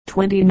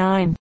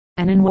29.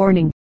 And in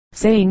warning,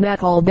 saying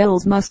that all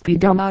bells must be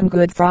dumb on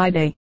Good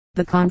Friday,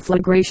 the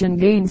conflagration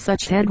gained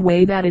such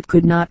headway that it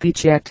could not be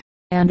checked,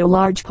 and a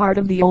large part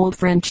of the old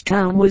French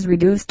town was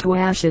reduced to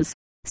ashes.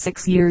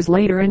 6 years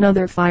later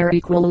another fire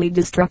equally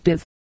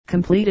destructive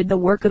completed the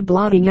work of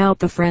blotting out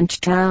the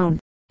French town,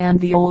 and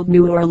the old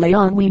New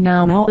Orleans we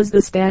now know as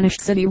the Spanish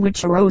city,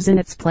 which arose in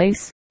its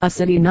place, a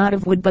city not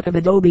of wood but of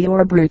adobe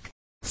or brick,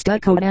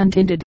 stuccoed and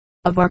tinted,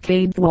 of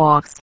arcade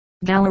walks,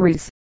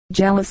 galleries,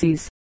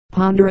 jalousies,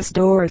 ponderous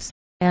doors,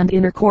 and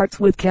inner courts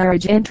with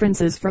carriage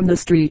entrances from the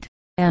street,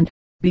 and,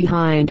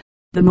 behind,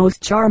 the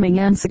most charming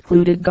and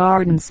secluded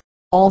gardens.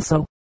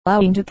 Also,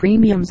 owing to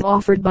premiums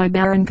offered by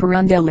Baron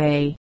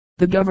Carondelet,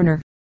 the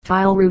governor,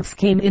 tile roofs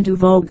came into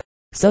vogue,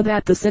 so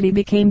that the city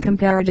became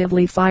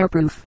comparatively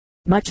fireproof.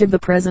 Much of the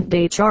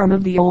present-day charm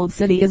of the old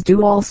city is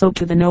due also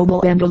to the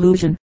noble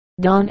Andalusian,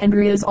 Don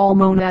Andreas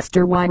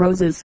Almonaster y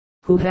Rosas,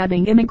 who,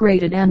 having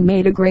immigrated and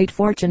made a great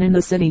fortune in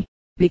the city,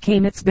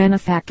 became its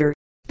benefactor,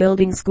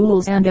 building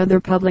schools and other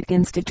public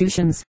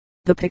institutions.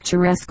 The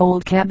picturesque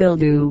old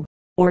Cabildo,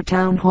 or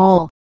town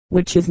hall,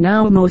 which is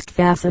now a most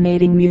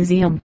fascinating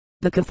museum,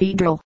 the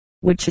cathedral,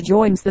 which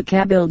adjoins the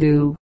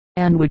Cabildo,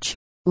 and which,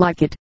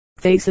 like it,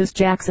 faces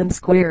Jackson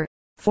Square,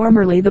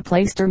 formerly the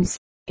Plasterns.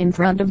 In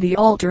front of the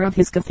altar of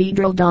his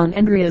cathedral Don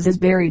Andreas is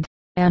buried,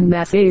 and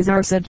masses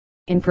are said,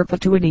 in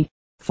perpetuity,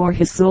 for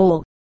his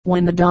soul.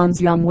 When the Don's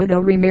young widow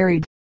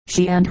remarried,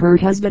 she and her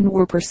husband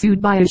were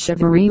pursued by a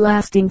charivari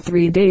lasting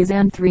 3 days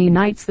and 3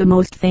 nights, the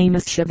most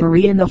famous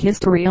charivari in the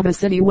history of a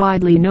city,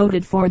 widely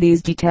noted for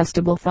these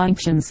detestable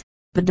functions.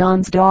 The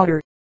Don's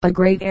daughter, a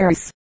great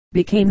heiress,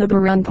 became the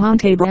Baronne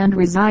Pontable and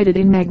resided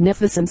in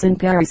magnificence in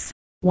Paris,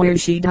 where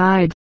she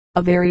died,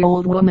 a very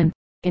old woman,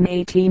 in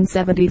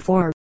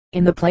 1874.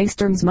 In the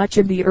Plasterns much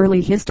of the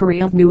early history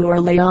of New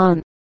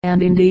Orleans,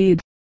 and indeed,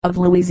 of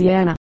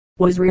Louisiana,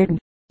 was written.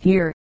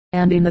 Here,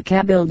 and in the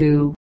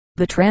Cabildo,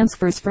 the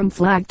transfers from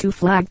flag to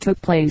flag took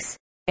place,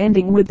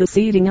 ending with the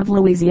ceding of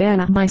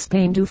Louisiana by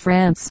Spain to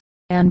France,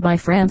 and by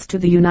France to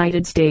the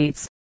United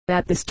States.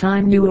 At this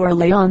time New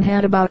Orleans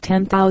had about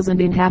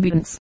 10,000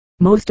 inhabitants,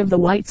 most of the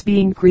whites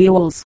being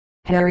Creoles.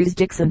 Harris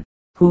Dixon,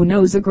 who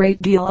knows a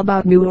great deal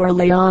about New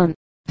Orleans,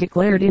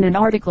 declared in an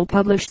article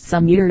published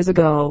some years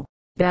ago,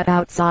 that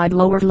outside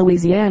Lower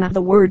Louisiana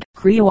the word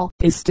Creole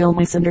is still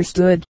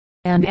misunderstood,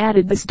 and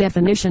added this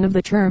definition of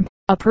the term: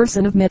 a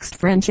person of mixed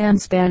French and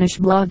Spanish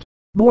blood,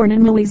 born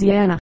in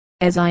Louisiana.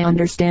 As I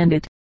understand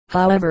it,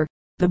 however,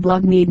 the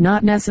blood need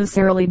not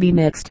necessarily be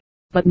mixed,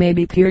 but may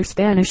be pure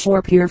Spanish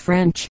or pure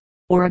French,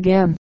 or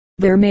again,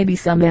 there may be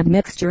some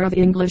admixture of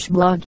English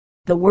blood.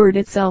 The word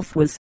itself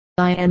was,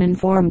 I am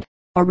informed,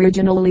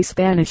 originally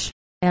Spanish,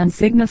 and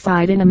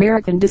signified an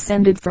American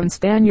descended from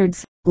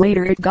Spaniards.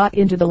 Later it got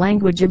into the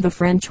language of the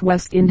French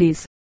West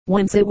Indies,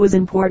 whence it was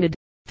imported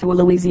to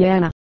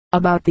Louisiana,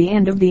 about the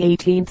end of the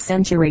 18th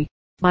century,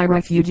 by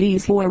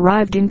refugees who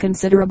arrived in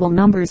considerable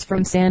numbers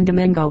from San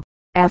Domingo,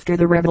 after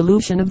the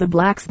revolution of the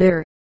blacks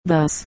there.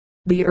 Thus,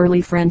 the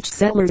early French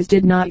settlers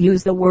did not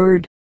use the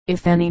word.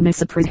 If any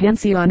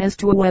misapprehension as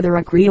to whether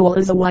a Creole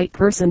is a white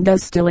person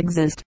does still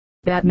exist,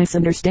 that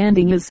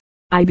misunderstanding is,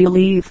 I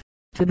believe,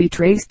 to be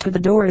traced to the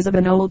doors of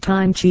an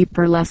old-time cheap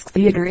burlesque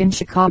theater in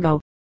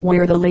Chicago,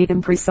 where the late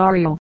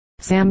impresario,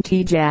 Sam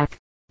T. Jack,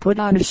 put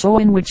on a show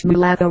in which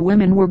mulatto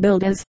women were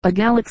billed as a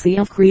galaxy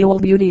of Creole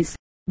beauties.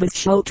 This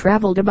show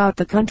traveled about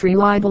the country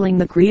libeling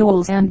the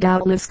Creoles and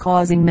doubtless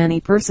causing many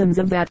persons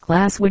of that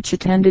class which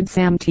attended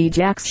Sam T.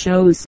 Jack's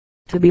shows,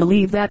 to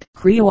believe that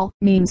Creole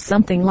means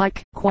something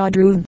like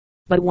quadroon.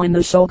 But when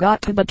the show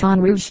got to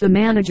Baton Rouge the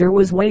manager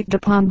was waited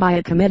upon by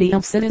a committee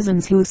of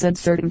citizens who said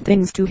certain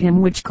things to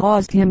him which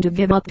caused him to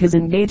give up his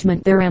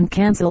engagement there and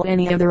cancel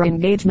any other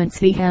engagements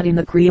he had in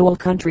the Creole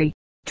country.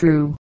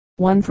 True,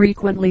 one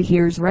frequently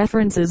hears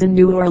references in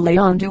New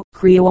Orleans to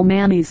Creole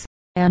mammies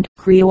and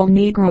Creole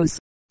Negroes,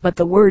 but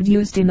the word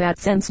used in that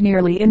sense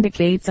merely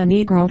indicates a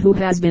Negro who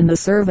has been the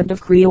servant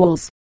of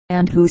Creoles,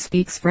 and who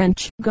speaks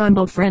French.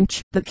 Gumbo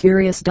French, the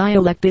curious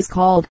dialect, is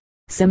called.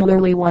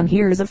 Similarly one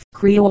hears of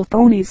Creole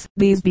ponies,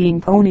 these being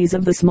ponies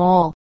of the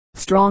small,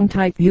 strong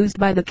type used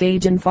by the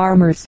Cajun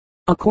farmers.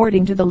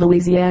 According to the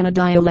Louisiana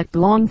dialect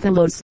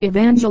Longfellow's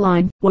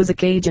Evangeline was a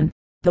Cajun,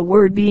 the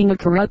word being a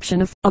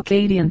corruption of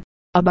Acadian.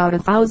 About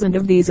 1,000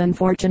 of these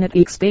unfortunate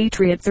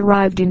expatriates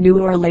arrived in New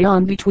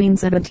Orleans between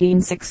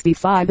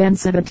 1765 and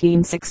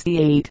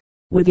 1768.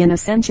 Within a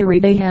century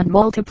they had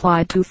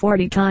multiplied to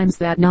 40 times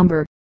that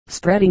number,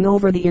 spreading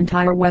over the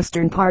entire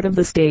western part of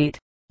the state.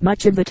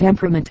 Much of the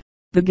temperament,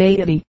 the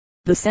gaiety,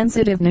 the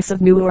sensitiveness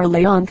of New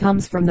Orleans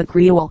comes from the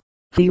Creole.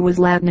 He was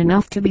Latin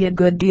enough to be a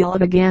good deal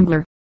of a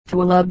gambler, to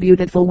love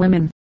beautiful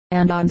women,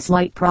 and on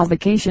slight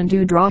provocation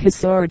to draw his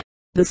sword.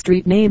 The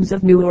street names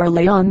of New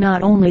Orleans,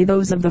 not only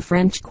those of the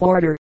French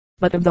Quarter,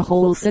 but of the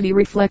whole city,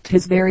 reflect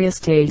his various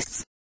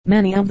tastes.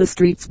 Many of the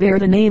streets bear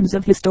the names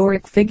of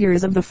historic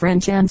figures of the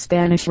French and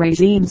Spanish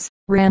regimes.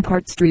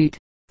 Rampart Street,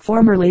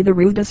 formerly the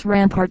Rue des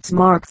Ramparts,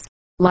 marks,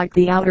 like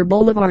the outer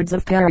boulevards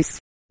of Paris,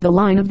 the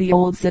line of the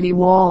old city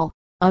wall.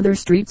 Other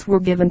streets were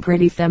given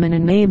pretty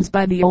feminine names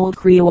by the old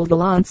Creole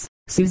gallants,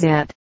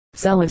 Suzette,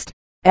 Celeste,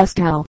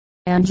 Estelle,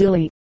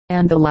 Angélie,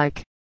 and the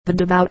like. The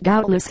devout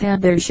doubtless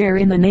had their share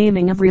in the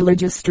naming of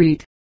Religious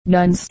Street,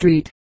 Nun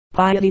Street,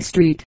 Piety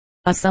Street,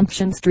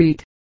 Assumption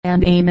Street,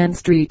 and Amen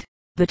Street.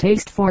 The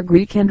taste for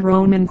Greek and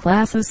Roman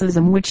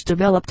classicism which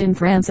developed in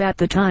France at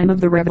the time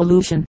of the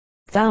Revolution,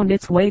 found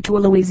its way to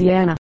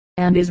Louisiana,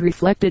 and is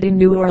reflected in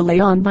New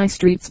Orleans by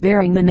streets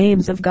bearing the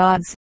names of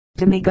gods,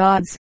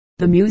 demigods,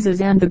 the muses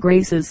and the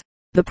graces.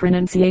 The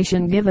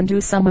pronunciation given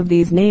to some of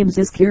these names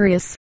is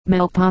curious.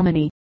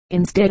 Melpomene,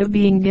 instead of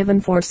being given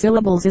 4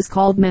 syllables, is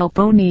called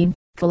Melponine.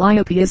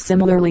 Calliope is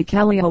similarly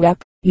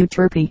Calliope,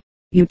 Euterpe,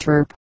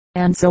 Euterpe,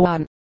 and so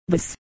on.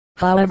 This,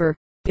 however,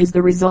 is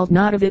the result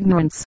not of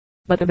ignorance,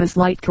 but of a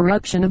slight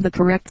corruption of the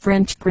correct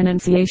French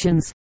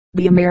pronunciations,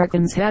 the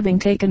Americans having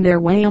taken their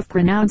way of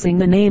pronouncing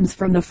the names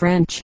from the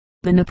French.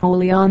 The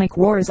Napoleonic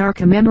Wars are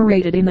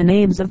commemorated in the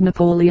names of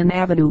Napoleon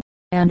Avenue,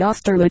 and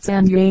Austerlitz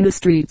and Jena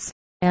Streets,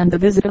 and the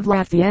visit of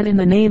Lafayette in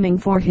the naming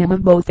for him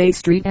of both A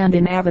Street and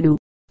an Avenue.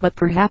 But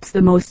perhaps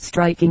the most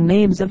striking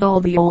names of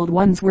all the old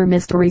ones were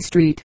Mystery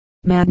Street,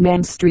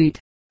 Madman's Street,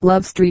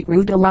 Love Street,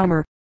 Rue de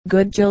l'Amour,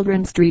 Good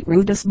Children Street,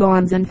 Rue des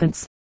Bons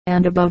Enfants,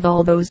 and above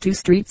all those 2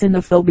 streets in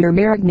the Faubourg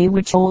Marigny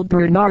which old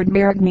Bernard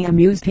Marigny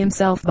amused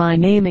himself by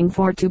naming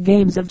for 2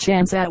 games of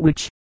chance at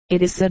which,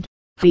 it is said,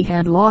 he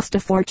had lost a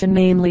fortune,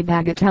 namely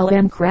bagatelle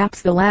and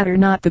craps, the latter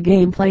not the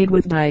game played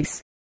with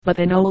dice, but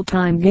an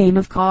old-time game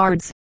of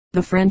cards.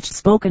 The French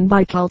spoken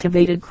by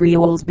cultivated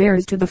Creoles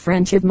bears to the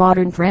French of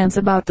modern France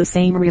about the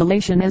same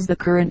relation as the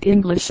current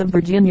English of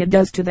Virginia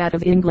does to that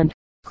of England.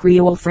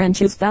 Creole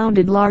French is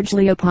founded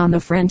largely upon the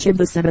French of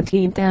the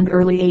 17th and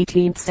early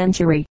 18th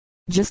century,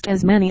 just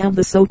as many of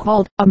the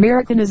so-called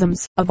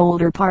Americanisms of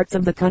older parts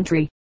of the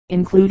country,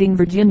 including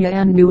Virginia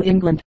and New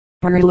England,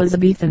 are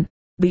Elizabethan.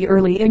 The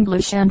early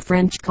English and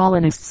French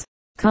colonists,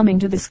 coming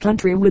to this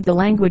country with the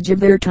language of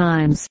their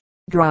times,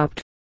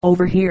 dropped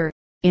over here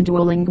into a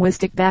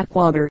linguistic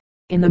backwater.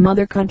 In the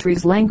mother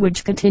country's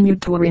language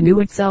continued to renew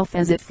itself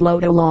as it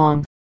flowed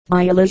along,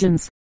 by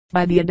elisions,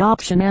 by the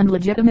adoption and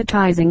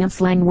legitimatizing of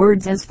slang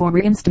words, as for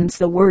instance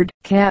the word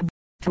cab,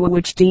 to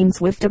which Dean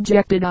Swift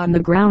objected on the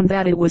ground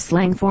that it was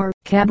slang for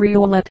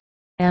cabriolet,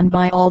 and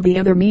by all the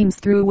other means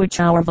through which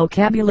our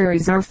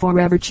vocabularies are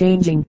forever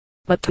changing.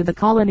 But to the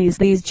colonies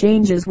these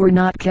changes were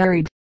not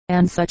carried,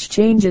 and such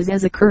changes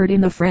as occurred in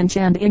the French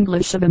and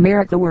English of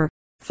America were,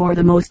 for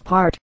the most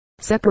part,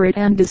 separate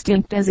and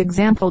distinct, as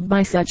exampled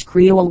by such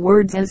Creole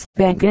words as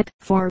banquet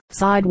for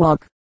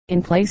sidewalk,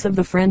 in place of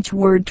the French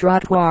word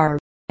trottoir,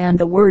 and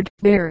the word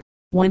bear,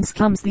 whence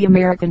comes the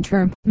American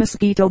term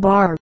mosquito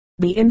bar.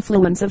 The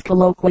influence of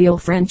colloquial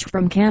French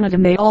from Canada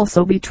may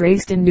also be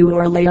traced in New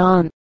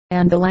Orleans,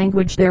 and the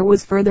language there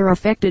was further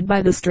affected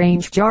by the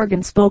strange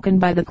jargon spoken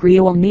by the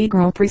Creole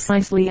Negro,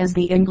 precisely as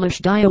the English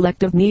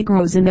dialect of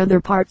Negroes in other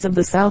parts of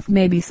the South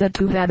may be said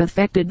to have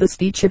affected the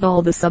speech of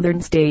all the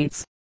Southern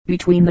states.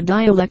 Between the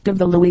dialect of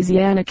the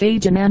Louisiana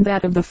Cajun and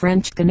that of the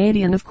French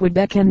Canadian of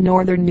Quebec and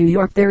northern New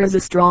York there is a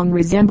strong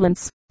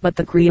resemblance, but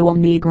the Creole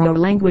Negro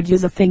language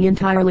is a thing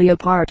entirely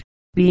apart,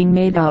 being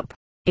made up,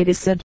 it is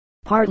said,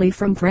 partly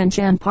from French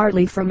and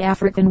partly from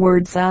African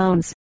word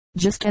sounds,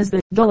 just as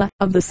the gullah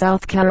of the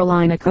South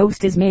Carolina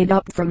coast is made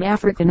up from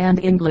African and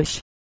English.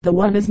 The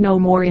one is no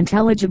more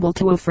intelligible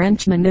to a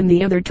Frenchman than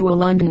the other to a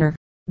Londoner.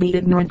 The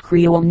ignorant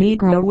Creole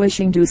Negro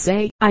wishing to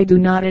say, I do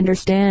not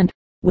understand,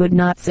 would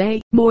not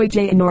say, moi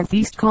je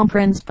northeast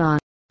comprends pas,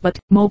 but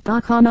mo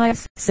pas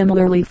connais.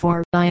 Similarly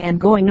for, I am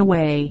going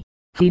away,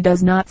 he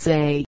does not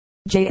say,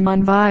 je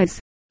m'en vais,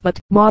 but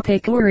ma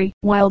pécurie,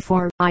 while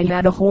for, I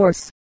had a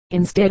horse,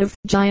 instead of,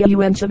 j'y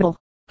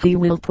he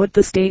will put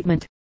the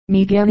statement,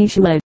 me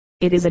ganichele.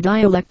 It is a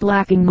dialect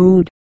lacking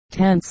mood,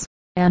 tense,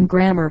 and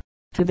grammar.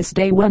 To this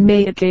day one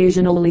may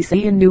occasionally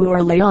see in New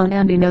Orleans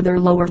and in other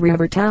lower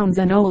river towns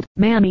an old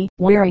mammy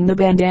wearing the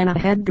bandana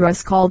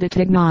headdress called a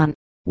tignon,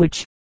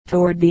 which,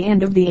 toward the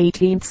end of the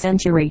 18th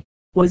century,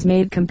 was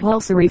made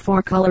compulsory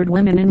for colored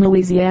women in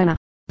Louisiana.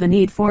 The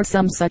need for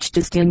some such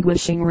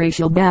distinguishing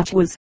racial badge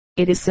was,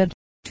 it is said,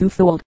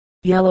 twofold.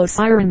 Yellow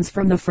sirens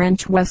from the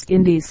French West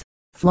Indies,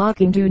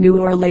 flocking to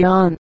New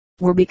Orleans,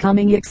 were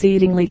becoming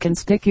exceedingly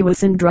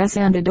conspicuous in dress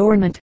and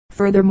adornment.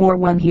 Furthermore,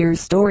 one hears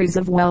stories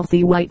of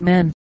wealthy white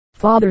men,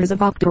 fathers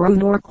of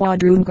octoroon or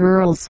quadroon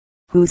girls,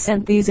 who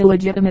sent these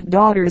illegitimate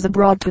daughters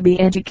abroad to be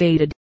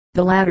educated.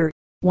 The latter,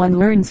 one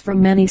learns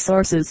from many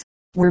sources,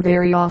 were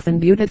very often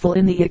beautiful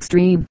in the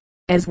extreme,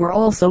 as were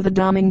also the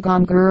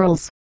Domingon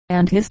girls,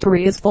 and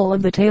history is full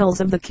of the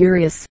tales of the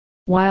curious,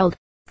 wild,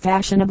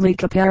 fashionably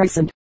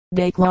caparisoned,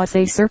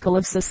 déclassé circle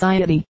of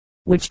society,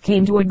 which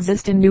came to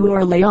exist in New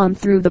Orleans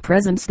through the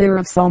presence there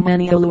of so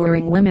many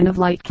alluring women of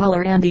light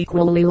color and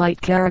equally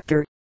light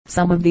character.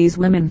 Some of these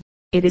women,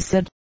 it is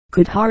said,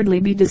 could hardly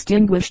be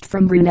distinguished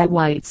from brunette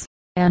whites,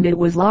 and it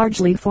was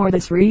largely for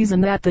this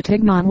reason that the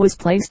tignon was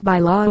placed by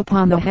law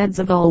upon the heads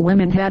of all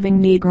women having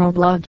Negro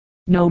blood.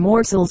 No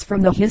morsels from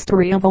the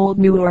history of old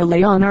New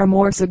Orleans are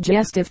more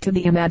suggestive to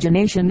the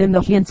imagination than the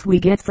hints we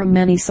get from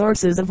many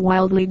sources of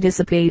wildly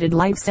dissipated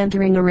life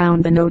centering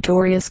around the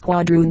notorious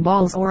quadroon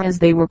balls, or as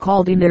they were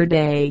called in their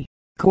day,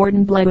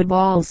 cordon-bleu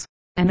balls.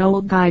 An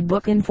old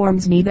guidebook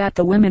informs me that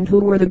the women who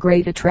were the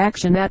great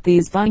attraction at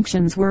these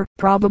functions were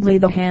probably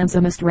the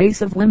handsomest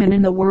race of women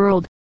in the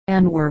world,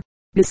 and were,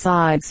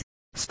 besides,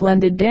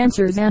 splendid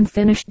dancers and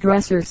finished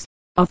dressers.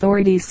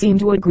 Authorities seem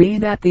to agree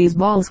that these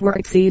balls were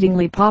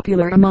exceedingly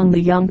popular among the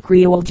young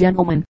Creole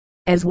gentlemen,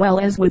 as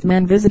well as with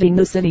men visiting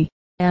the city,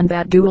 and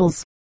that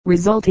duels,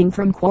 resulting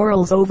from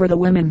quarrels over the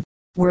women,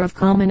 were of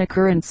common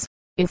occurrence.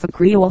 If a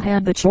Creole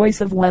had the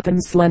choice of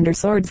weapons, slender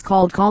swords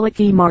called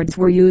coliquemards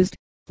were used,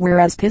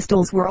 whereas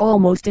pistols were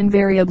almost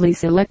invariably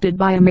selected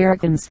by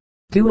Americans.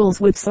 Duels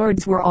with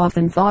swords were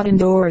often fought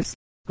indoors,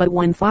 but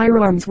when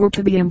firearms were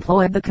to be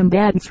employed the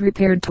combatants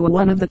repaired to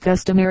one of the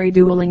customary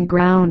dueling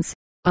grounds,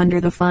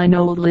 under the fine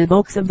old live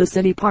oaks of the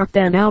city park.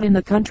 Then out in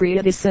the country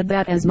it is said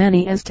that as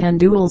many as 10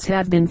 duels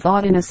have been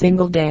fought in a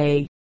single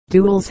day.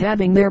 Duels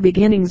having their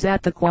beginnings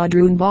at the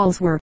quadroon balls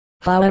were,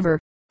 however,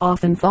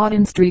 often fought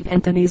in St.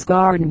 Anthony's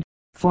Garden,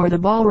 for the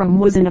ballroom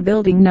was in a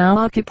building now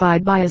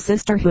occupied by a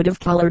sisterhood of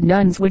colored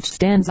nuns which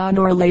stands on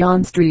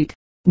Orleans Street,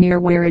 near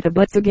where it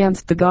abuts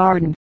against the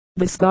garden.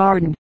 This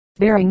garden,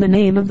 bearing the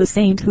name of the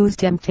saint whose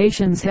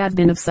temptations have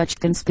been of such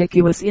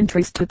conspicuous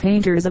interest to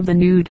painters of the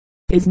nude,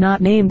 is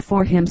not named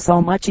for him so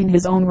much in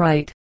his own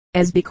right,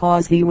 as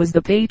because he was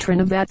the patron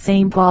of that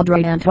same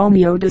Padre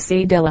Antonio de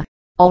Sedela,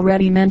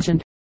 already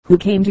mentioned, who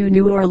came to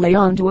New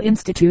Orleans to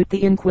institute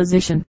the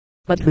Inquisition,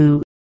 but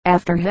who,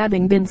 after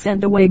having been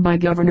sent away by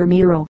Governor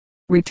Miro,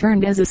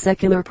 returned as a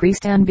secular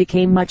priest and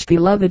became much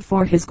beloved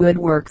for his good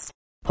works.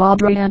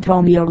 Padre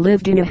Antonio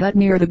lived in a hut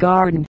near the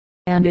garden,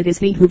 and it is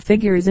he who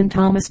figures in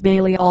Thomas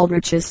Bailey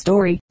Aldrich's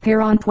story,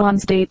 Père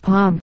Antoine's Date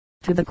Palm.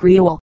 To the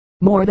Creole,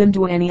 more than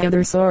to any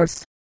other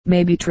source,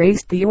 may be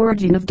traced the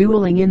origin of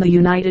dueling in the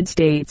United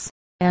States,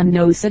 and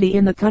no city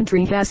in the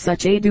country has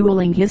such a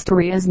dueling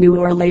history as New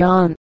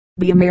Orleans.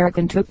 The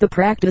American took the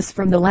practice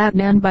from the Latin,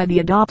 and by the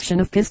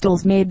adoption of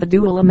pistols made the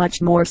duel a much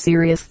more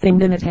serious thing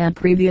than it had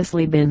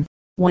previously been.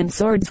 When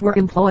swords were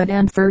employed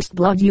and first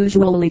blood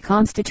usually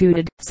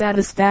constituted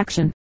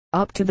satisfaction,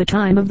 up to the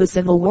time of the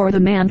Civil War the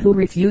man who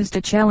refused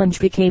a challenge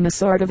became a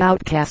sort of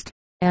outcast,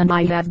 and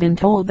I have been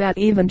told that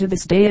even to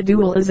this day a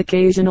duel is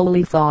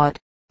occasionally fought.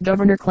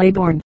 Governor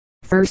Claiborne,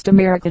 first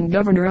American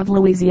governor of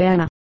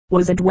Louisiana,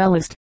 was a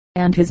duelist,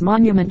 and his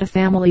monument, a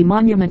family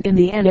monument in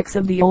the annex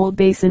of the old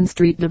Basin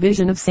Street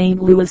division of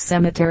St. Louis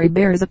Cemetery,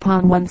 bears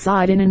upon one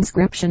side an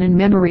inscription in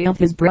memory of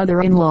his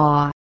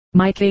brother-in-law,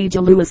 Mike A. J.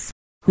 Lewis,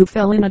 who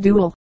fell in a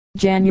duel,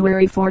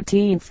 January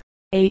 14,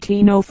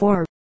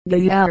 1804.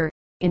 Gaillard,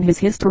 in his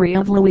History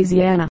of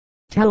Louisiana,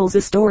 tells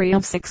a story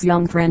of 6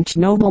 young French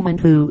noblemen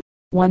who,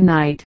 one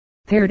night,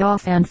 paired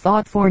off and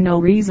fought for no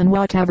reason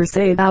whatever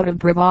save out of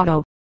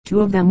bravado. 2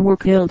 of them were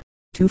killed.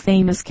 2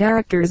 famous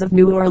characters of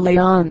New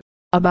Orleans,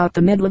 about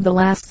the middle of the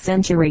last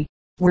century,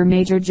 were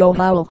Major Joe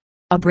Howell,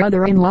 a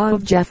brother-in-law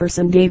of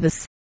Jefferson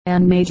Davis,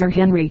 and Major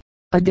Henry,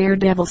 a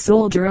daredevil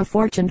soldier of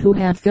fortune who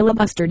had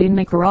filibustered in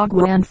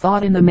Nicaragua and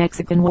fought in the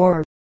Mexican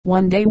War.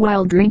 One day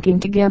while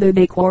drinking together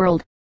they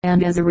quarreled,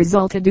 and as a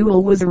result a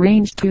duel was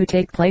arranged to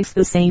take place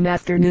the same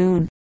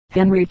afternoon.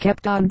 Henry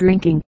kept on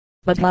drinking,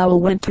 but Howell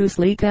went to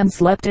sleep and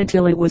slept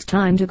until it was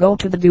time to go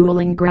to the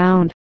dueling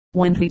ground,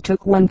 when he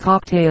took one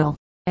cocktail,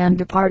 and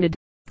departed,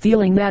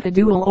 feeling that a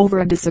duel over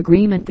a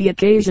disagreement, the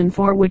occasion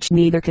for which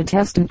neither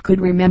contestant could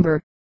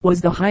remember,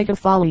 was the height of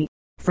folly.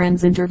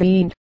 Friends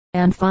intervened,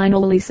 and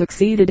finally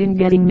succeeded in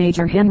getting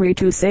Major Henry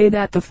to say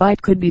that the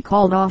fight could be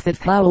called off if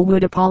Howell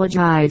would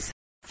apologize.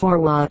 For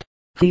what?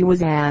 He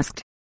was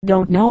asked.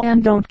 Don't know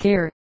and don't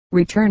care,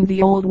 returned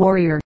the old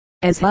warrior.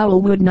 As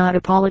Howell would not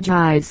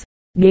apologize,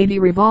 Navy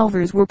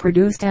revolvers were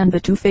produced and the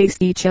 2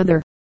 faced each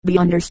other, the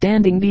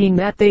understanding being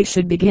that they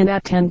should begin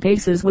at 10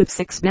 paces with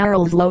 6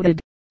 barrels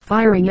loaded,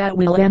 firing at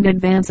will and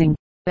advancing.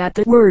 At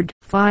the word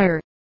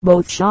fire,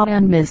 both shot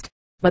and missed,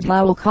 but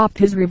Howell cocked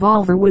his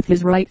revolver with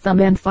his right thumb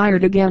and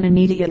fired again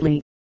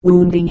immediately,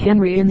 wounding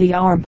Henry in the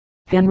arm.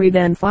 Henry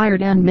then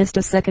fired and missed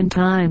a second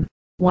time,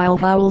 while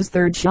Howell's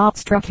third shot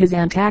struck his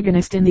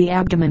antagonist in the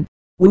abdomen.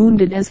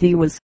 Wounded as he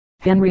was,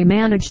 Henry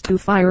managed to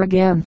fire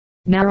again,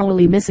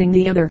 narrowly missing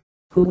the other,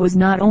 who was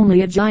not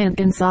only a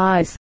giant in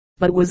size,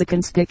 but was a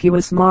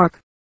conspicuous mark,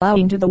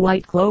 owing to the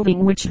white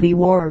clothing which he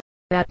wore.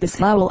 At this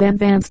Howell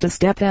advanced a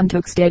step and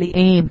took steady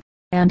aim,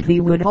 and he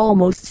would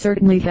almost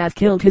certainly have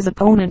killed his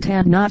opponent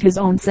had not his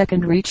own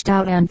second reached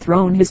out and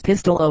thrown his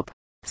pistol up,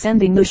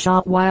 sending the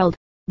shot wild.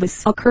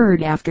 This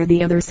occurred after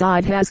the other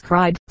side has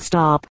cried,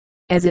 "Stop,"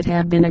 as it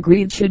had been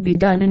agreed should be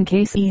done in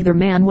case either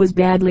man was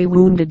badly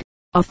wounded.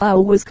 A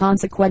foul was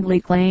consequently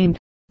claimed.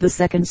 The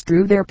seconds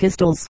drew their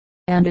pistols,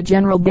 and a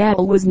general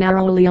battle was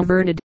narrowly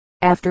averted.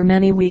 After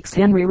many weeks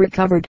Henry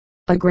recovered.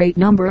 A great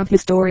number of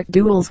historic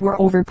duels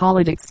were over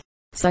politics.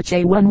 Such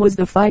a one was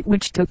the fight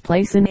which took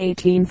place in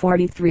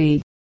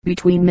 1843,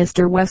 between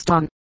Mr.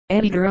 Weston,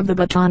 editor of the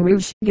Baton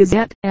Rouge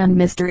Gazette, and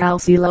Mr.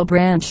 Alcee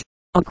Branch,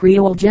 a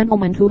Creole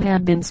gentleman who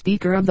had been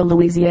Speaker of the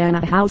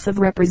Louisiana House of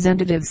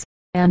Representatives,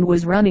 and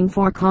was running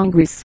for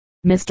Congress.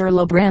 Mr.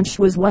 LaBranche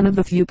was one of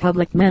the few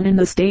public men in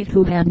the state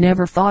who had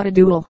never fought a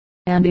duel,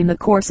 and in the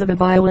course of a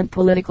violent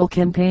political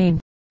campaign,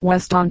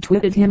 Weston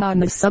twitted him on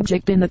this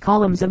subject in the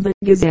columns of the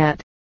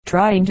Gazette,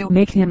 trying to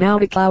make him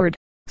out a coward.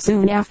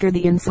 Soon after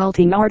the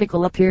insulting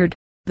article appeared,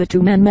 the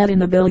two men met in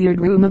the billiard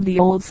room of the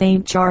old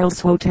St. Charles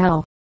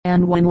Hotel,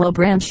 and when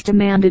LaBranche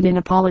demanded an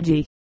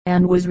apology,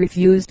 and was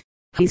refused,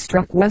 he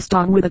struck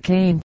Weston with a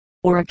cane,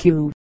 or a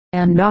cue,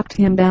 and knocked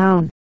him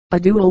down. A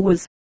duel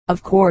was,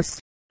 of course,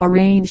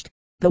 arranged,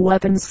 the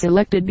weapons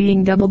selected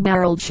being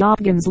double-barreled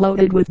shotguns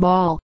loaded with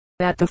ball.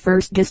 At the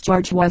first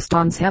discharge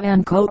Weston's head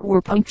and coat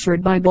were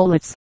punctured by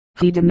bullets.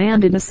 He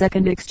demanded a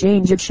second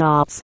exchange of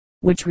shots,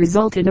 which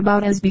resulted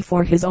about as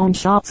before, his own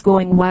shots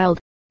going wild,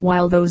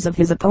 while those of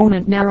his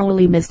opponent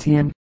narrowly missed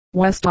him.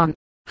 Weston,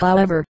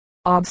 however,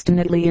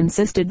 obstinately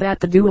insisted that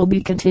the duel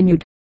be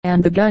continued,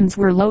 and the guns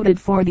were loaded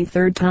for the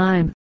third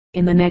time.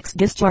 In the next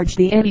discharge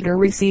the editor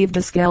received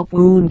a scalp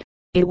wound.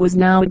 It was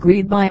now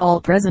agreed by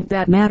all present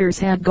that matters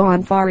had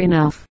gone far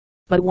enough,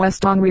 but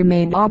Weston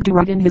remained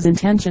obdurate in his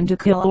intention to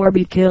kill or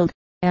be killed,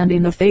 and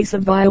in the face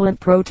of violent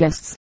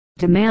protests,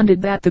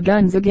 demanded that the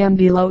guns again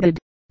be loaded.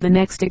 The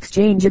next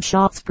exchange of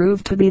shots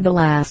proved to be the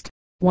last.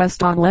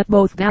 Weston let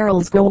both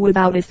barrels go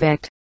without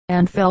effect,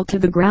 and fell to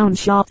the ground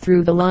shot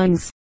through the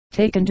lungs.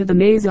 Taken to the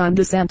Maison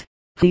de Cent,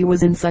 he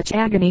was in such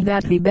agony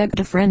that he begged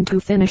a friend to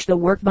finish the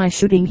work by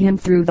shooting him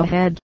through the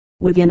head.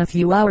 Within a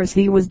few hours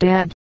he was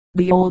dead.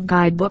 The old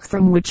guidebook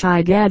from which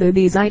I gather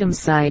these items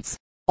cites,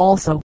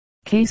 also,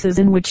 cases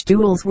in which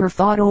duels were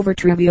fought over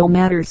trivial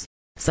matters,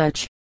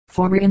 such,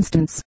 for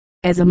instance,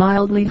 as a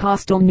mildly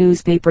hostile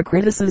newspaper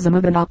criticism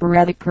of an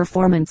operatic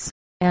performance,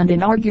 and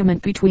an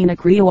argument between a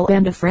Creole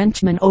and a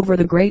Frenchman over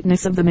the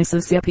greatness of the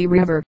Mississippi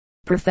River.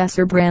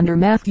 Professor Brander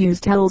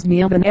Matthews tells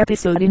me of an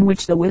episode in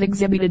which the wit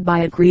exhibited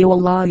by a Creole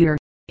lawyer,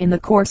 in the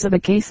course of a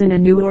case in a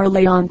New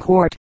Orleans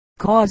court,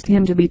 caused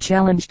him to be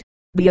challenged.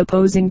 The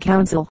opposing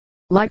counsel,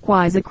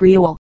 likewise a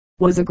Creole,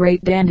 was a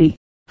great dandy.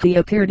 He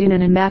appeared in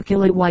an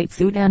immaculate white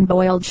suit and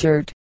boiled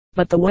shirt,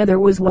 but the weather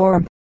was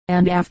warm,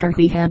 and after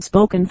he had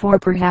spoken for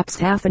perhaps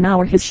half an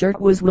hour his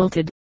shirt was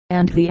wilted,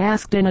 and he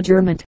asked an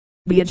adjournment.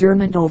 The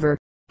adjournment over,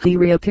 he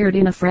reappeared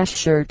in a fresh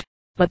shirt,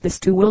 but this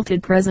too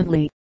wilted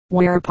presently,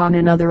 whereupon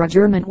another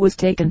adjournment was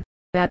taken.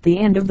 At the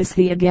end of this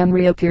he again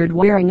reappeared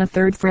wearing a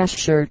third fresh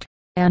shirt,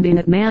 and in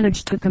it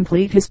managed to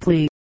complete his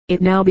plea.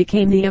 It now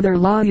became the other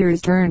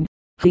lawyer's turn.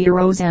 He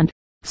arose and,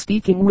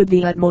 speaking with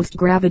the utmost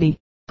gravity,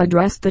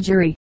 addressed the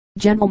jury.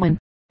 Gentlemen,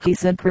 he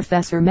said,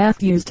 Professor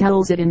Matthews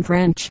tells it in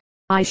French,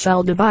 I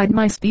shall divide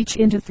my speech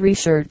into 3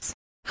 shirts.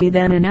 He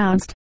then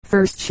announced,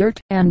 first shirt,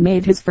 and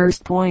made his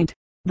first point.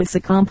 This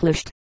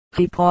accomplished,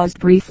 he paused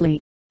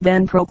briefly,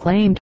 then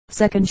proclaimed,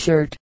 second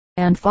shirt,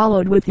 and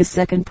followed with his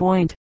second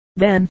point,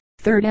 then,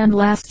 third and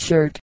last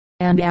shirt,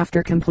 and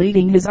after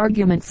completing his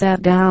argument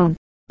sat down.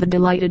 The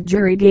delighted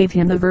jury gave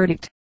him the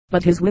verdict,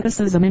 but his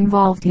witticism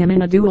involved him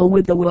in a duel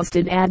with the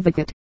worsted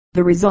advocate.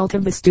 The result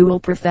of this duel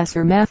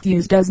Professor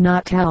Matthews does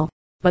not tell,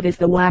 but if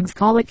the wag's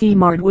colloquy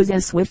was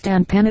as swift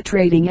and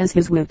penetrating as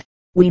his wit,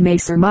 we may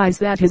surmise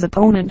that his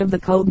opponent of the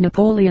Code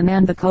Napoleon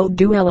and the Code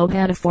Duello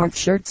had a 4th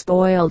shirt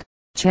spoiled.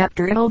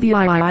 Chapter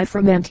LVII.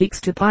 From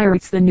antiques to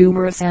pirates. The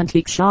numerous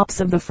antique shops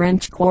of the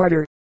French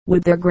Quarter,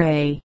 with their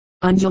gray,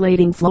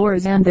 undulating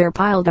floors and their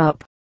piled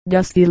up,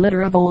 dusty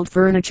litter of old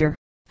furniture,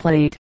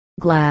 plate,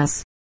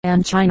 glass,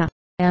 and china,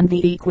 and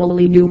the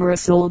equally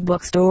numerous old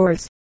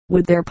bookstores,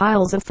 with their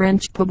piles of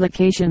French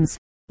publications,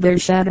 their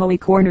shadowy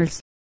corners,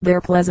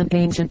 their pleasant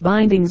ancient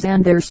bindings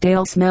and their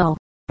stale smell,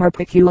 are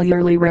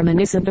peculiarly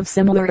reminiscent of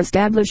similar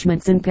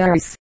establishments in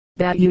Paris.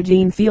 That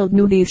Eugene Field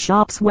knew these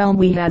shops well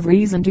we have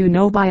reason to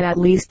know by at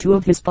least 2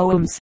 of his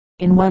poems.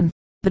 In one,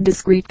 The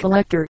Discreet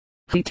Collector,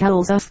 he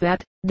tells us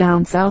that,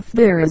 down south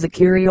there is a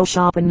curio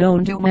shop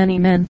unknown to many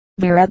men.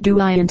 Whereat do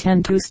I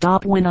intend to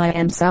stop when I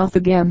am south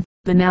again,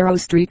 the narrow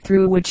street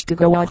through which to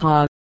go.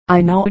 Aha,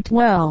 I know it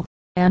well,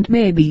 and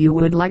maybe you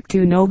would like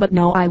to know, but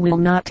no, I will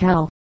not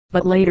tell.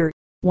 But later,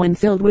 when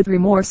filled with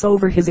remorse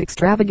over his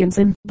extravagance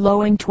in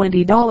blowing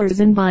 $20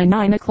 in by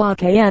 9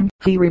 o'clock a.m.,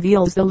 he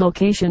reveals the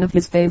location of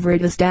his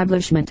favorite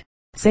establishment,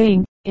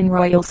 saying, in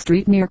Royal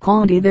Street near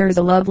Conde there's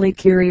a lovely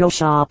curio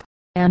shop,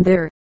 and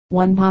there,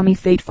 one balmy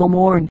fateful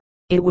morn,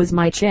 it was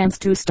my chance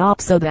to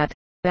stop, so that,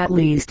 at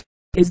least,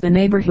 is the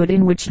neighborhood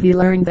in which he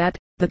learned that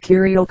the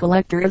curio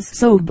collector is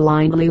so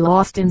blindly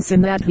lost in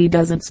sin that he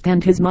doesn't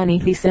spend his money,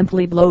 he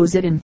simply blows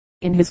it in.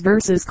 In his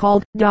verses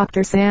called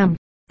Dr. Sam,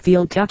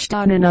 Field touched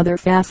on another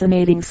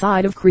fascinating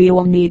side of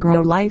Creole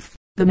Negro life,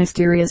 the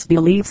mysterious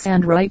beliefs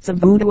and rites of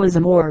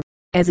voodooism, or,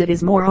 as it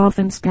is more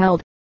often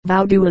spelled,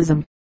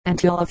 voodooism.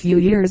 Until a few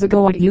years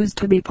ago it used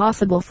to be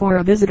possible for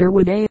a visitor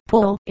with a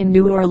pull in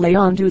New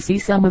Orleans to see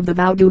some of the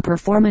voodoo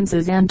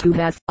performances and to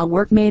have a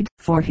work made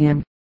for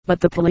him.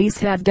 But the police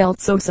have dealt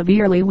so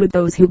severely with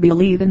those who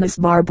believe in this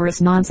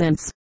barbarous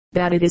nonsense,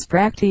 that it is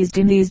practiced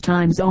in these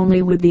times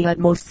only with the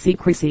utmost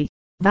secrecy.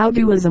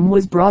 Voodooism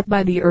was brought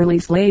by the early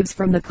slaves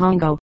from the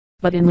Congo,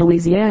 But in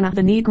Louisiana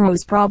the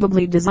Negroes,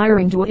 probably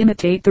desiring to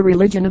imitate the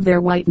religion of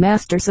their white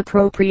masters,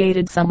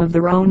 appropriated some of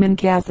the Roman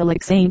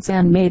Catholic saints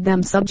and made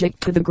them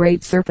subject to the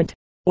Great Serpent,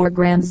 or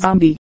Grand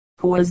Zombie,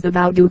 who was the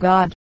voodoo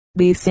god.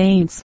 These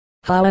saints,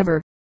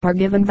 however, are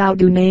given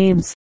voodoo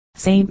names.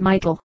 Saint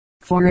Michael,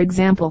 for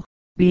example,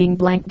 being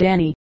Blank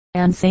Danny,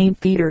 and Saint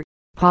Peter,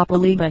 Papa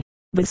Levi.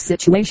 This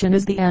situation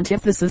is the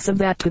antithesis of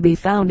that to be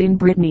found in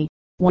Brittany,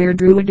 where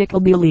Druidical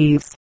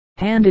beliefs,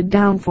 handed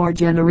down for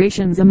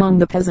generations among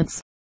the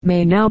peasants,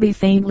 may now be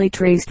faintly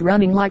traced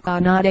running like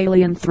not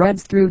alien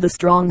threads through the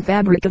strong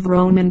fabric of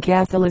Roman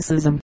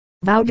Catholicism.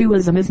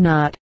 Voodooism is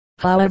not,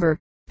 however,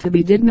 to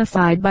be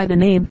dignified by the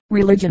name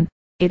religion.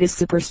 It is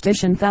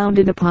superstition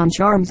founded upon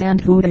charms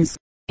and hoodoos.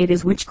 It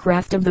is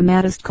witchcraft of the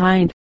maddest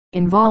kind,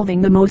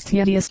 involving the most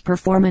hideous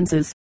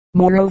performances.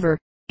 Moreover,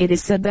 it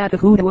is said that a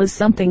hoodoo is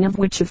something of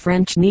which a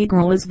French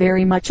Negro is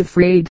very much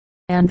afraid,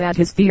 and that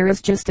his fear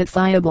is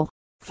justifiable,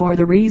 for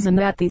the reason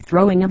that the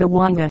throwing of a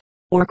wanga,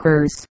 or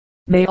curse,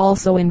 may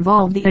also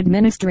involve the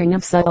administering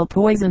of subtle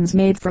poisons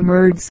made from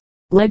herbs.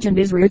 Legend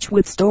is rich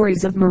with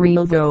stories of Marie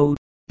Laveau,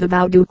 the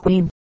voodoo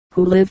queen,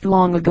 who lived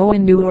long ago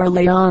in New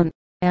Orleans,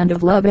 and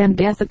of love and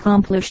death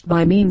accomplished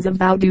by means of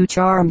voodoo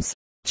charms.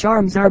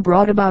 Charms are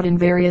brought about in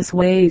various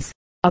ways.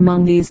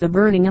 Among these the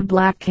burning of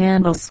black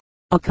candles,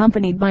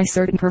 accompanied by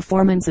certain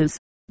performances,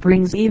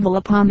 brings evil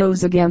upon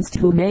those against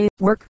whom a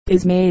work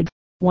is made,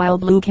 while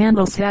blue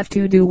candles have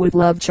to do with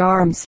love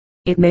charms.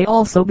 It may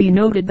also be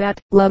noted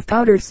that love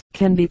powders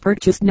can be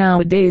purchased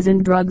nowadays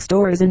in drug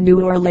stores in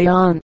New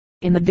Orleans.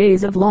 In the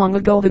days of long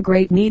ago the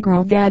great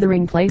Negro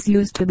gathering place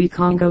used to be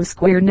Congo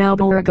Square, now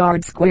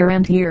Beauregard Square,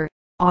 and here,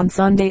 on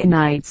Sunday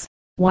nights,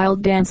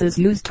 wild dances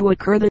used to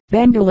occur. The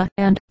Bandula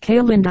and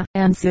Kalinda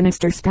and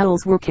sinister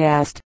spells were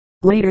cast.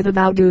 Later the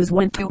voodoos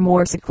went to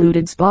more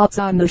secluded spots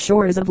on the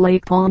shores of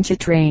Lake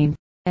Pontchartrain,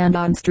 and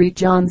on St.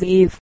 John's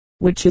Eve,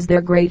 which is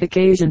their great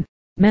occasion.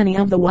 Many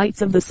of the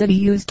whites of the city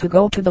used to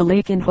go to the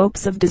lake in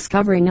hopes of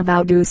discovering a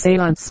voodoo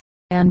seance,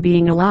 and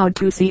being allowed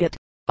to see it.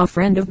 A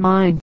friend of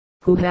mine,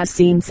 who has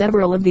seen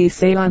several of these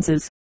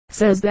seances,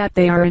 says that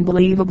they are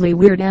unbelievably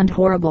weird and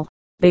horrible.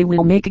 They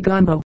will make a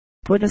gumbo,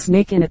 put a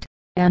snake in it,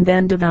 and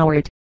then devour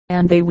it,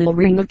 and they will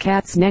wring a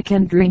cat's neck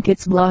and drink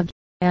its blood,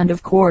 and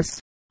of course,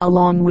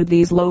 along with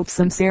these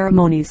loathsome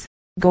ceremonies,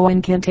 go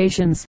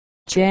incantations,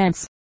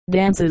 chants,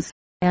 dances,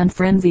 and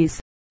frenzies,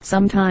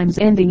 sometimes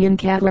ending in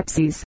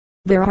catalepsies.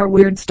 There are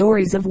weird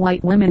stories of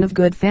white women of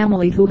good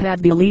family who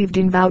have believed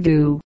in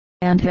voodoo,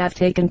 and have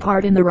taken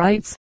part in the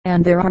rites,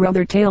 and there are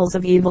other tales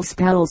of evil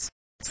spells,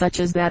 such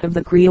as that of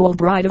the Creole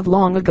bride of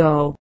long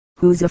ago,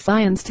 whose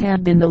affianced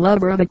had been the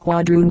lover of a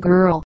quadroon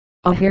girl,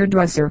 a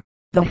hairdresser.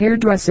 The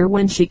hairdresser,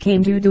 when she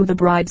came to do the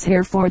bride's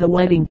hair for the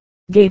wedding,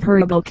 gave her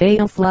a bouquet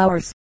of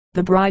flowers.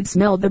 The bride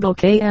smelled the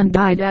bouquet and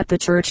died at the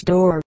church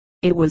door.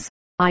 It was,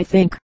 I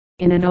think,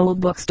 in an old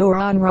bookstore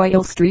on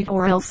Royal Street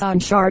or else on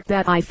Chart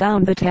that I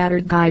found the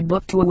tattered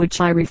guidebook to which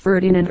I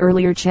referred in an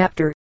earlier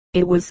chapter.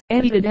 It was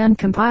edited and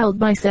compiled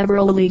by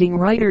several leading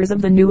writers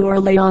of the New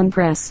Orleans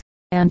press,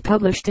 and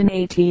published in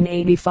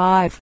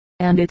 1885,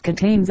 and it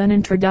contains an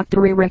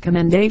introductory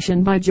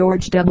recommendation by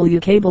George W.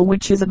 Cable,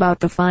 which is about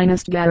the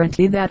finest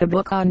guarantee that a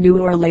book on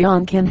New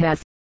Orleans can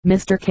have.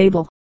 Mr.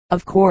 Cable,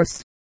 of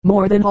course,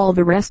 more than all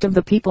the rest of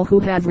the people who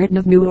have written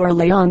of New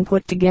Orleans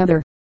put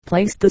together,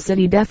 placed the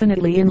city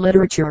definitely in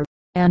literature,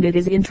 and it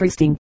is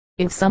interesting,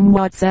 if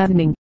somewhat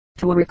saddening,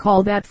 to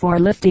recall that for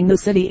lifting the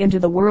city into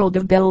the world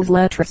of belles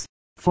lettres,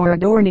 for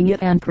adorning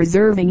it and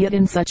preserving it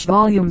in such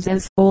volumes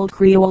as Old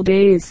Creole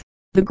Days,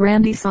 The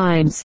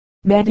Grandissimes,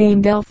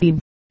 Madame Delphine,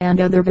 and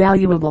other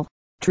valuable,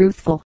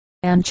 truthful,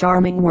 and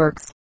charming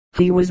works,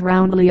 he was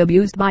roundly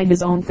abused by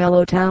his own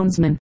fellow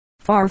townsmen.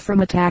 Far from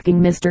attacking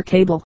Mr.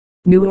 Cable,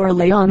 New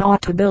Orleans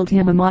ought to build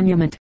him a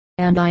monument,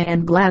 and I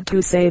am glad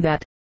to say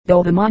that,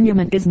 though the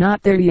monument is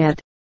not there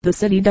yet, the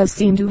city does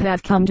seem to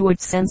have come to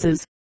its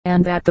senses,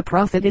 and that the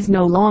prophet is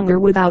no longer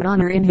without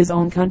honor in his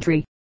own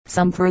country.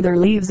 Some further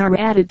leaves are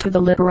added to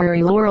the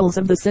literary laurels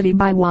of the city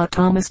by what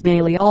Thomas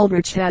Bailey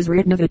Aldrich has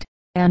written of it,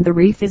 and the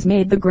wreath is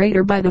made the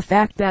greater by the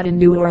fact that in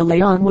New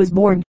Orleans was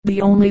born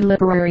the only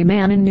literary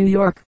man in New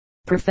York,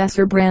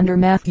 Professor Brander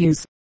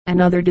Matthews.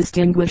 Another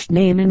distinguished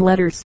name in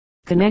letters,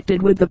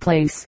 connected with the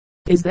place,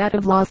 is that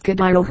of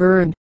Lafcadio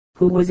O'Hearn,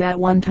 who was at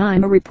one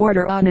time a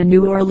reporter on a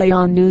New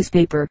Orleans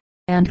newspaper,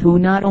 and who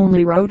not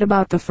only wrote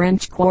about the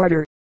French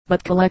Quarter,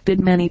 but collected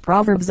many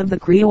proverbs of the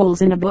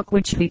Creoles in a book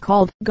which he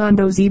called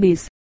Gondo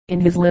Zebes. In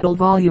his little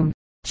volume,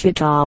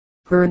 Chita,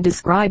 Hearn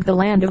described the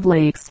land of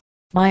lakes,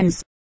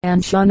 bayous,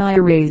 and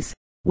chaunieres,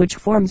 which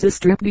forms a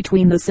strip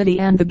between the city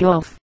and the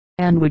Gulf,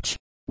 and which,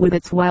 with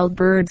its wild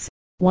birds,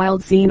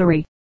 wild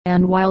scenery,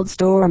 and wild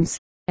storms,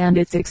 and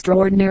its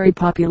extraordinary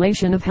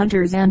population of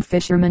hunters and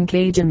fishermen,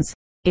 Cajuns,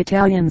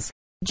 Italians,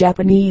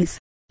 Japanese,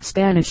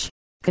 Spanish,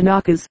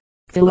 Kanakas,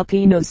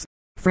 Filipinos,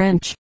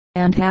 French,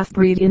 and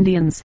half-breed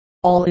Indians,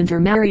 all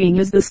intermarrying,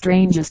 is the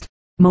strangest,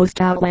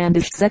 most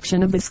outlandish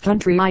section of this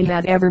country I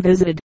had ever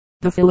visited.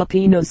 The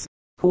Filipinos,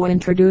 who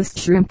introduced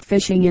shrimp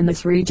fishing in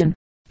this region,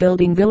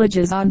 building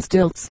villages on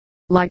stilts,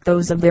 like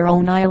those of their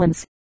own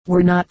islands,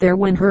 were not there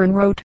when Hearne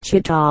wrote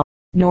Chita,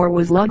 nor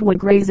was Ludwig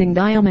grazing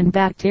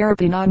diamond-backed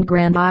terrapin on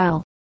Grand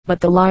Isle, but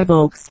the live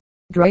oaks,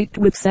 draped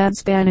with sad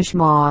Spanish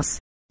moss,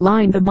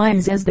 lined the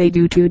mines as they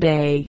do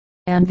today,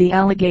 and the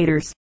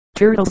alligators,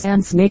 turtles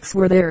and snakes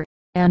were there,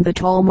 and the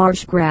tall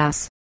marsh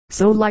grass,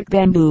 so like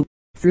bamboo,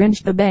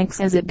 fringed the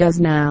banks as it does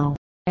now,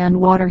 and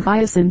water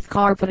hyacinth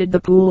carpeted the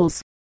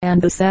pools,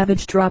 and the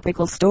savage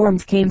tropical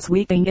storms came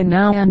sweeping in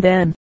now and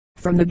then,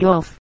 from the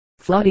Gulf,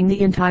 flooding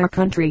the entire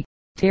country,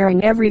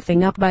 tearing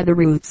everything up by the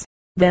roots,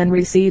 then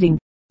receding,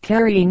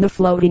 carrying the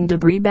floating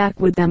debris back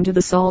with them to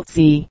the salt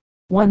sea.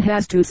 One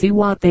has to see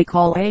what they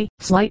call a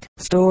slight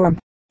storm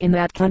in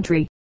that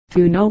country,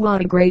 to know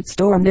what a great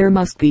storm there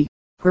must be.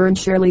 Hearne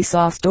surely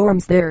saw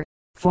storms there,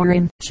 for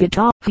in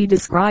Chita he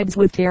describes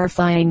with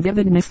terrifying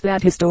vividness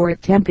that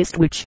historic tempest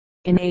which,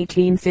 in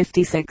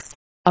 1856,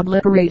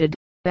 obliterated,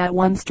 at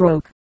one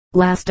stroke,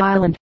 Last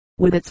Island,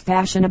 with its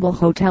fashionable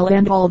hotel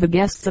and all the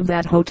guests of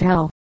that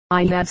hotel.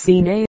 I have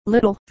seen a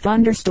little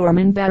thunderstorm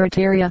in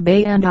Barataria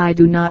Bay, and I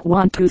do not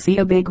want to see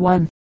a big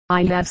one.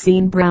 I have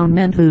seen brown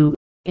men who,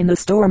 in the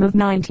storm of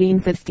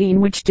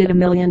 1915 which did $1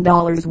 million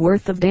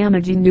worth of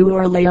damage in New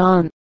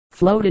Orleans,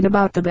 floated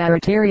about the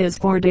Baratarias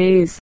for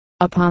days,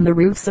 upon the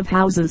roofs of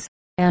houses,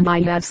 and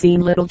I have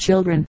seen little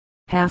children,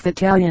 half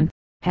Italian,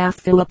 half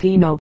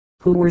Filipino,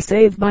 who were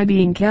saved by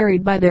being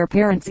carried by their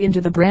parents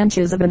into the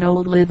branches of an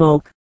old live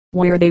oak,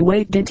 where they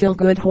waited until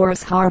good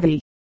Horace Harvey,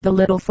 the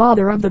little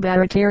father of the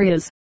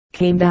Baratarias,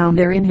 came down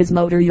there in his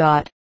motor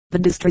yacht, the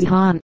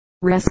Distrihan,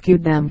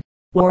 rescued them,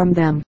 warmed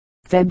them,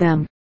 fed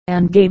them,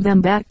 and gave them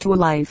back to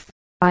life.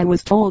 I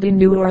was told in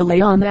New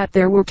Orleans that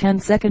there were 10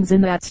 seconds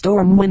in that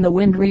storm when the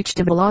wind reached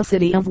a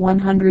velocity of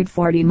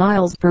 140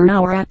 miles per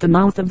hour at the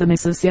mouth of the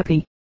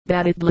Mississippi,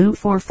 that it blew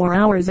for 4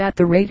 hours at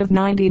the rate of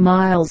 90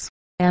 miles,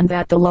 and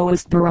that the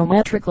lowest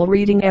barometrical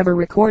reading ever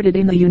recorded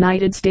in the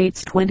United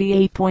States,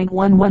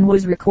 28.11,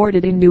 was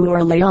recorded in New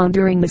Orleans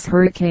during this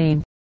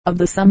hurricane. Of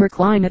the summer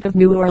climate of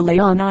New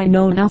Orleans I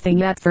know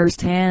nothing at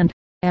first hand,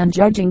 and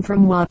judging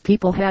from what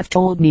people have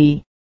told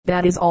me,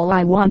 that is all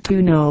I want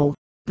to know.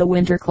 The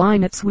winter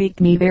climate suited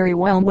me very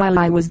well while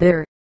I was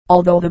there,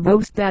 although the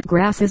boast that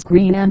grass is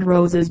green and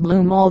roses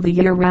bloom all the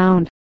year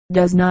round,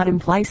 does not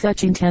imply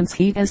such intense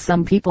heat as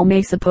some people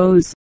may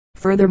suppose.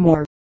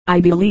 Furthermore, I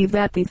believe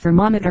that the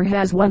thermometer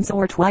has once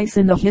or twice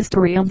in the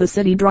history of the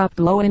city dropped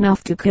low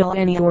enough to kill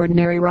any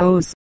ordinary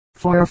rose.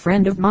 For a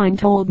friend of mine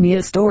told me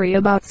a story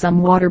about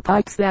some water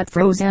pipes that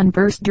froze and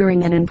burst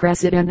during an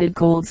unprecedented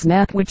cold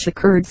snap which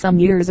occurred some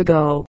years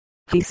ago.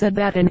 He said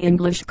that an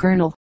English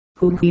colonel,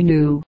 whom he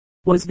knew,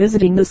 was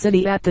visiting the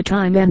city at the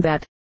time, and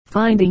that,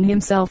 finding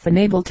himself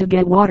unable to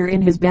get water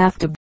in his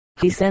bathtub,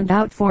 he sent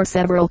out for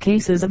several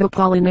cases of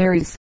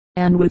Apollinaris,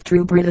 and with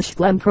true British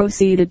phlegm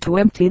proceeded to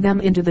empty them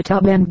into the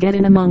tub and get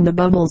in among the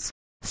bubbles.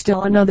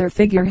 Still another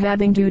figure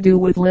having to do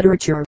with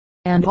literature,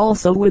 and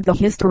also with the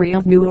history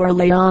of New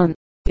Orleans,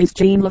 is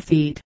Jean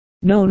Lafitte,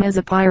 known as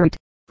a pirate,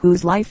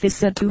 whose life is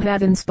said to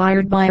have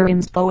inspired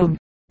Byron's poem,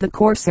 The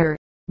Corsair.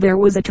 There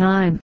was a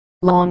time,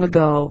 long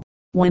ago,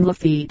 when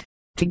Lafitte,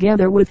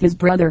 together with his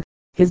brother,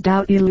 his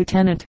doughty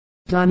lieutenant,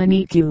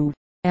 Dominique,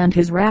 and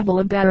his rabble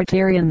of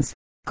Baratarians,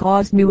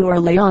 caused New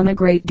Orleans a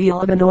great deal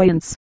of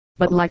annoyance.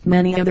 But like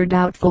many other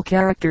doubtful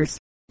characters,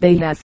 they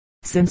have,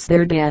 since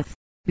their death,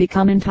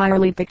 become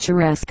entirely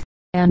picturesque,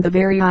 and the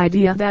very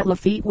idea that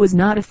Lafitte was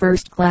not a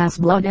first-class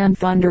blood and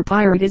thunder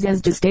pirate is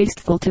as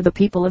distasteful to the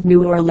people of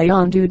New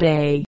Orleans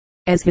today,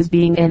 as his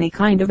being any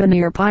kind of a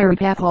near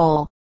pirate at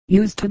all,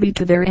 used to be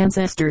to their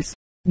ancestors.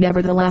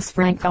 Nevertheless,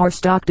 Frank R.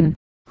 Stockton,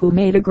 who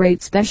made a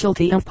great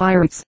specialty of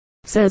pirates,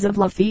 says of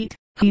Lafitte,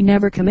 he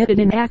never committed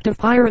an act of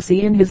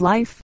piracy in his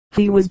life.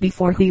 He was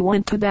before he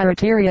went to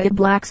Barataria a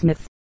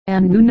blacksmith,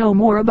 and knew no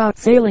more about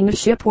sailing a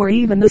ship or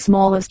even the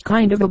smallest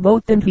kind of a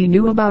boat than he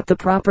knew about the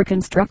proper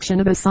construction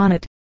of a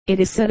sonnet. It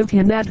is said of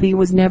him that he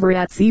was never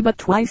at sea but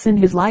twice in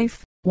his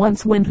life,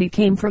 once when he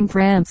came from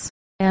France,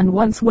 and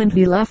once when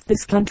he left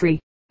this country,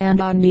 and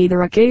on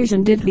neither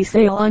occasion did he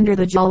sail under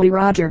the Jolly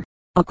Roger.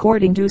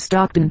 According to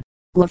Stockton,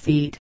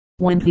 Lafitte,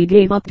 when he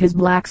gave up his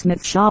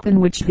blacksmith shop, in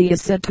which he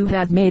is said to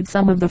have made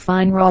some of the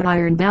fine wrought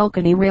iron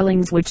balcony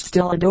railings which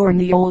still adorn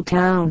the old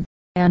town,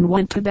 and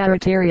went to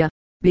Barataria,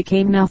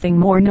 became nothing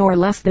more nor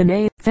less than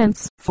a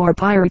fence for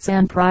pirates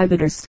and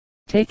privateers,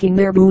 taking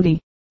their booty,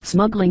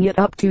 smuggling it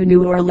up to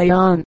New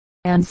Orleans,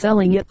 and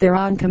selling it there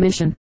on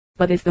commission.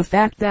 But if the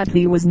fact that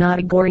he was not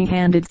a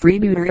gory-handed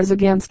freebooter is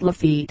against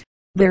Lafitte,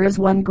 there is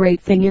one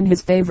great thing in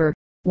his favor.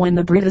 When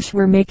the British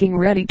were making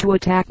ready to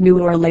attack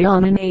New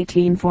Orleans in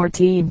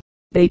 1814,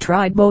 they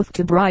tried both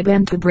to bribe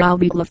and to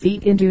browbeat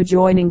Lafitte into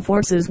joining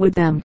forces with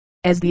them,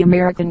 as the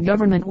American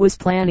government was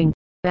planning,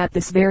 at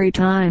this very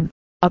time,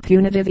 a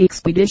punitive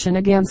expedition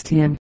against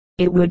him.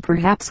 It would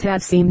perhaps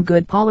have seemed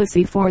good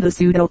policy for the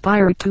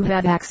pseudo-pirate to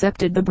have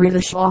accepted the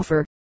British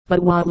offer,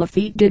 but what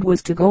Lafitte did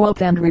was to go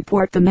up and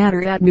report the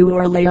matter at New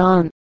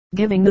Orleans,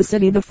 giving the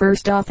city the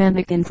first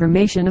authentic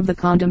information of the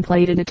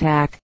contemplated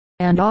attack,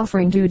 and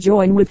offering to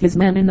join with his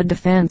men in the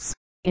defense,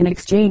 in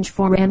exchange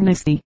for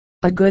amnesty.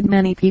 A good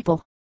many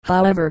people,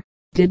 however,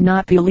 did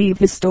not believe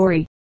his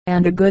story,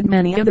 and a good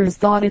many others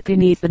thought it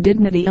beneath the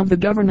dignity of the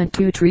government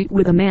to treat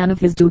with a man of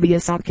his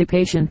dubious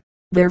occupation.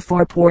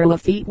 Therefore poor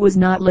Lafitte was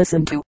not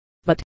listened to,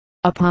 but,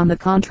 upon the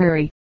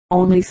contrary,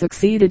 only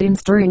succeeded in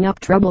stirring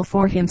up trouble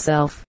for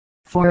himself,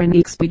 for an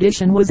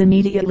expedition was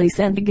immediately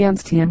sent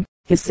against him.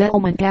 His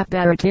settlement at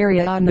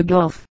Barataria on the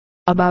Gulf,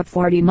 about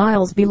 40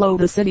 miles below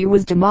the city,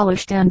 was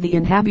demolished and the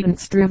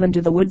inhabitants driven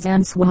to the woods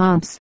and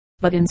swamps.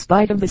 But in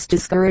spite of this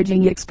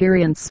discouraging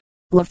experience,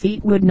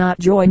 Lafitte would not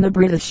join the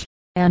British,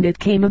 and it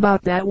came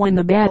about that when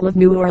the Battle of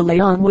New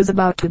Orleans was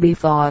about to be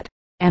fought,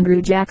 Andrew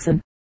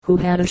Jackson, who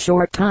had a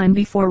short time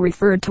before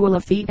referred to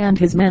Lafitte and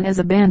his men as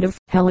a band of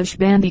hellish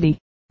banditti,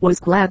 was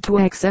glad to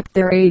accept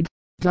their aid.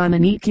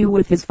 Dominique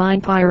with his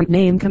fine pirate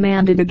name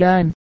commanded a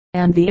gun,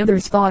 and the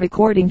others fought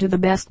according to the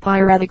best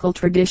piratical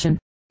tradition.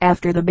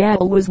 After the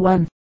battle was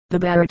won, the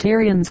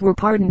Baratarians were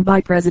pardoned by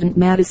President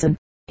Madison.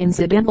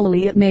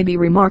 Incidentally, it may be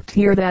remarked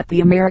here that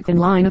the American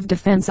line of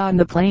defense on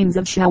the plains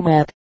of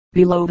Chalmette,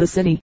 below the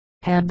city,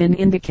 had been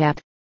Indicat,